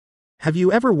Have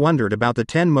you ever wondered about the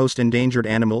 10 most endangered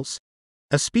animals?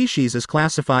 A species is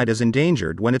classified as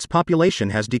endangered when its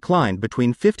population has declined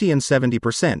between 50 and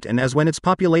 70% and as when its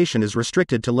population is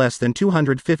restricted to less than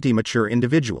 250 mature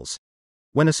individuals.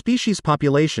 When a species'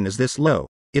 population is this low,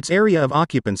 its area of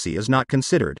occupancy is not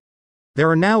considered.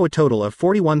 There are now a total of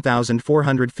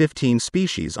 41,415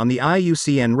 species on the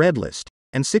IUCN Red List,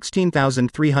 and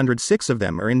 16,306 of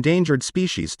them are endangered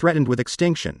species threatened with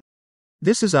extinction.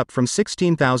 This is up from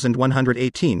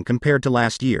 16,118 compared to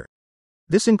last year.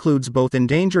 This includes both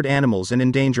endangered animals and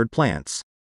endangered plants.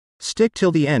 Stick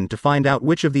till the end to find out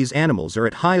which of these animals are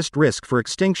at highest risk for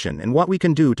extinction and what we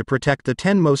can do to protect the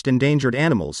 10 most endangered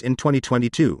animals in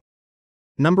 2022.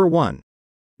 Number 1.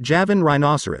 Javan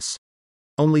rhinoceros.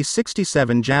 Only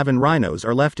 67 Javan rhinos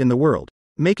are left in the world,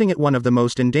 making it one of the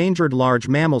most endangered large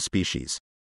mammal species.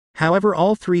 However,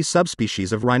 all three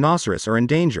subspecies of rhinoceros are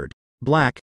endangered: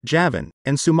 black, Javan,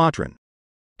 and Sumatran.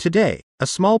 Today, a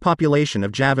small population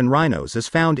of Javan rhinos is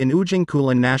found in Ujung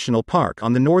Kulon National Park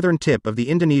on the northern tip of the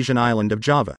Indonesian island of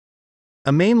Java.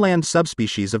 A mainland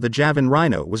subspecies of the Javan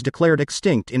rhino was declared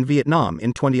extinct in Vietnam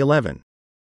in 2011.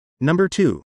 Number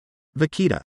 2.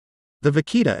 Vaquita. The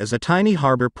vaquita is a tiny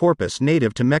harbor porpoise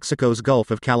native to Mexico's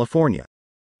Gulf of California.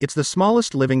 It's the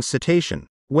smallest living cetacean,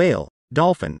 whale,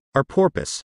 dolphin, or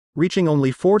porpoise, reaching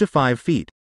only 4 to 5 feet,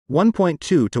 1.2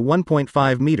 to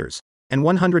 1.5 meters, and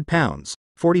 100 pounds,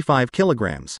 45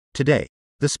 kilograms. Today,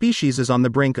 the species is on the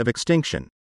brink of extinction.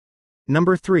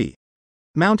 Number 3.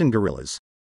 Mountain gorillas.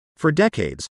 For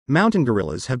decades, mountain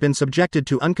gorillas have been subjected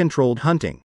to uncontrolled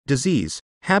hunting, disease,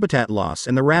 habitat loss,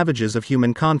 and the ravages of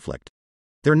human conflict.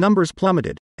 Their numbers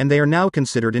plummeted, and they are now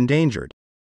considered endangered.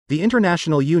 The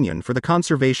International Union for the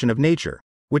Conservation of Nature,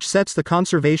 which sets the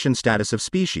conservation status of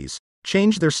species,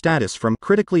 changed their status from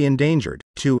critically endangered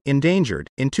to endangered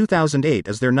in 2008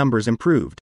 as their numbers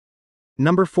improved.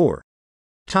 Number 4.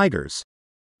 Tigers.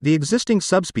 The existing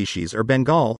subspecies are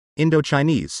Bengal,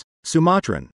 Indochinese,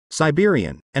 Sumatran,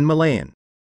 Siberian, and Malayan.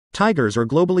 Tigers are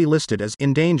globally listed as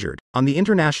endangered on the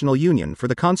International Union for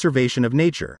the Conservation of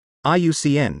Nature,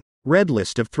 IUCN, Red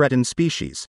List of Threatened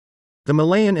Species. The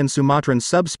Malayan and Sumatran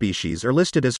subspecies are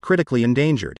listed as critically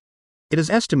endangered. It is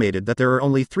estimated that there are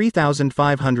only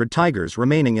 3,500 tigers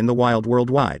remaining in the wild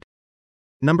worldwide.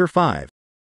 Number 5.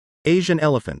 Asian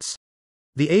elephants.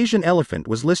 The Asian elephant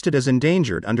was listed as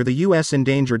endangered under the U.S.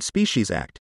 Endangered Species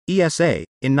Act, ESA,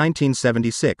 in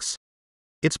 1976.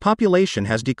 Its population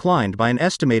has declined by an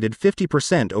estimated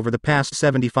 50% over the past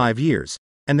 75 years,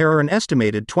 and there are an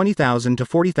estimated 20,000 to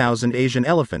 40,000 Asian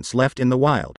elephants left in the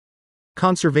wild.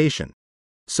 Conservation.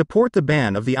 Support the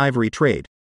ban of the ivory trade.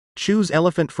 Choose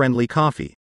elephant-friendly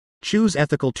coffee. Choose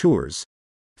ethical tours.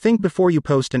 Think before you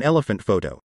post an elephant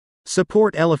photo.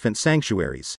 Support elephant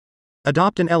sanctuaries.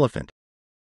 Adopt an elephant.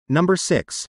 Number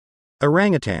 6.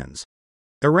 Orangutans.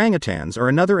 Orangutans are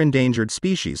another endangered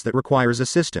species that requires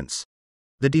assistance.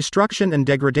 The destruction and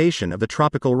degradation of the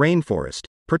tropical rainforest,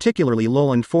 particularly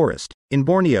lowland forest, in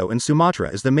Borneo and Sumatra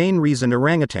is the main reason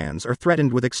orangutans are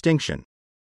threatened with extinction.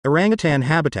 Orangutan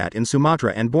habitat in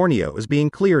Sumatra and Borneo is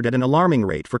being cleared at an alarming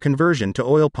rate for conversion to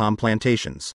oil palm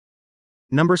plantations.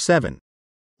 Number 7.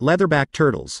 Leatherback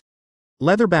turtles.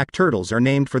 Leatherback turtles are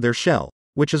named for their shell,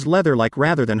 which is leather-like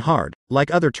rather than hard, like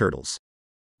other turtles.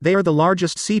 They are the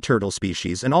largest sea turtle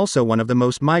species and also one of the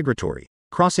most migratory,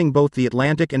 crossing both the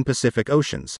Atlantic and Pacific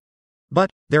Oceans. But,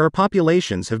 their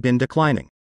populations have been declining.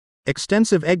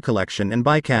 Extensive egg collection and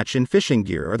bycatch in fishing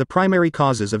gear are the primary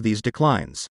causes of these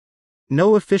declines.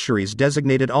 NOAA Fisheries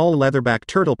designated all leatherback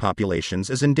turtle populations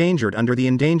as endangered under the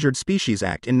Endangered Species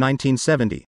Act in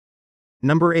 1970.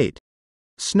 Number 8.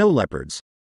 Snow leopards.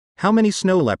 How many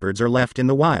snow leopards are left in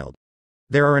the wild?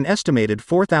 There are an estimated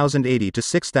 4,080 to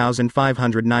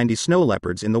 6,590 snow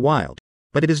leopards in the wild,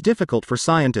 but it is difficult for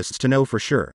scientists to know for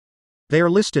sure. They are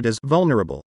listed as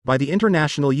vulnerable by the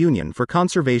International Union for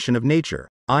Conservation of Nature,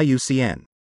 IUCN.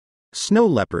 Snow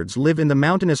leopards live in the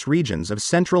mountainous regions of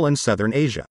Central and Southern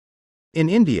Asia. In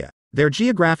India, their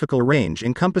geographical range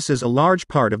encompasses a large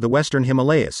part of the western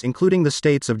Himalayas, including the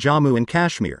states of Jammu and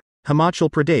Kashmir,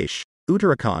 Himachal Pradesh,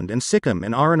 Uttarakhand, and Sikkim,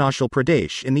 and Arunachal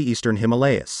Pradesh in the eastern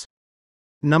Himalayas.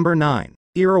 Number 9.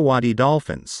 Erawati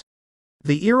dolphins.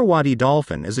 The Erawati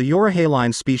dolphin is a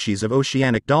euryhaline species of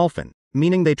oceanic dolphin,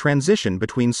 meaning they transition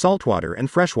between saltwater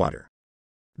and freshwater.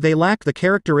 They lack the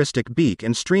characteristic beak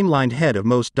and streamlined head of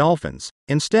most dolphins,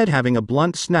 instead having a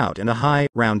blunt snout and a high,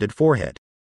 rounded forehead.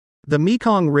 The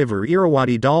Mekong River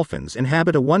Erawati dolphins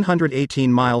inhabit a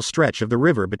 118-mile stretch of the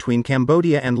river between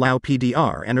Cambodia and Lao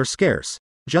PDR and are scarce.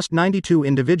 Just 92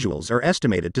 individuals are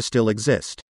estimated to still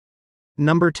exist.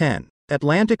 Number 10.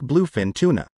 Atlantic bluefin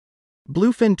tuna.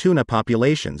 Bluefin tuna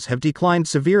populations have declined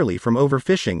severely from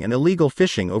overfishing and illegal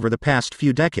fishing over the past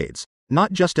few decades,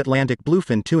 not just Atlantic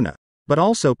bluefin tuna, but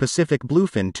also Pacific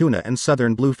bluefin tuna and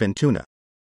southern bluefin tuna.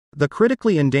 The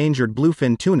critically endangered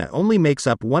bluefin tuna only makes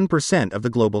up 1% of the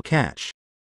global catch.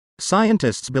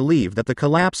 Scientists believe that the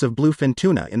collapse of bluefin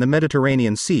tuna in the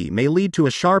Mediterranean Sea may lead to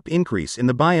a sharp increase in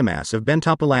the biomass of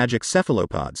bentopelagic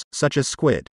cephalopods, such as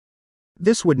squid.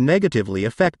 This would negatively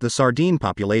affect the sardine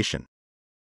population.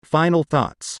 Final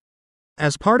thoughts.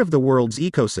 As part of the world's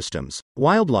ecosystems,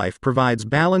 wildlife provides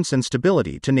balance and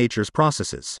stability to nature's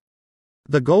processes.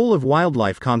 The goal of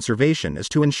wildlife conservation is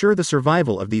to ensure the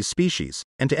survival of these species,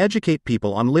 and to educate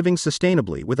people on living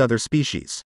sustainably with other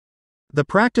species. The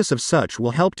practice of such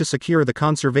will help to secure the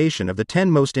conservation of the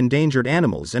 10 most endangered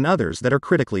animals and others that are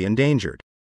critically endangered.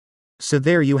 So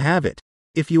there you have it.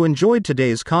 If you enjoyed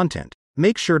today's content,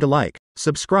 make sure to like,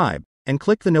 subscribe, and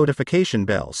click the notification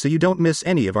bell so you don't miss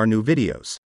any of our new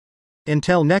videos.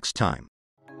 Until next time.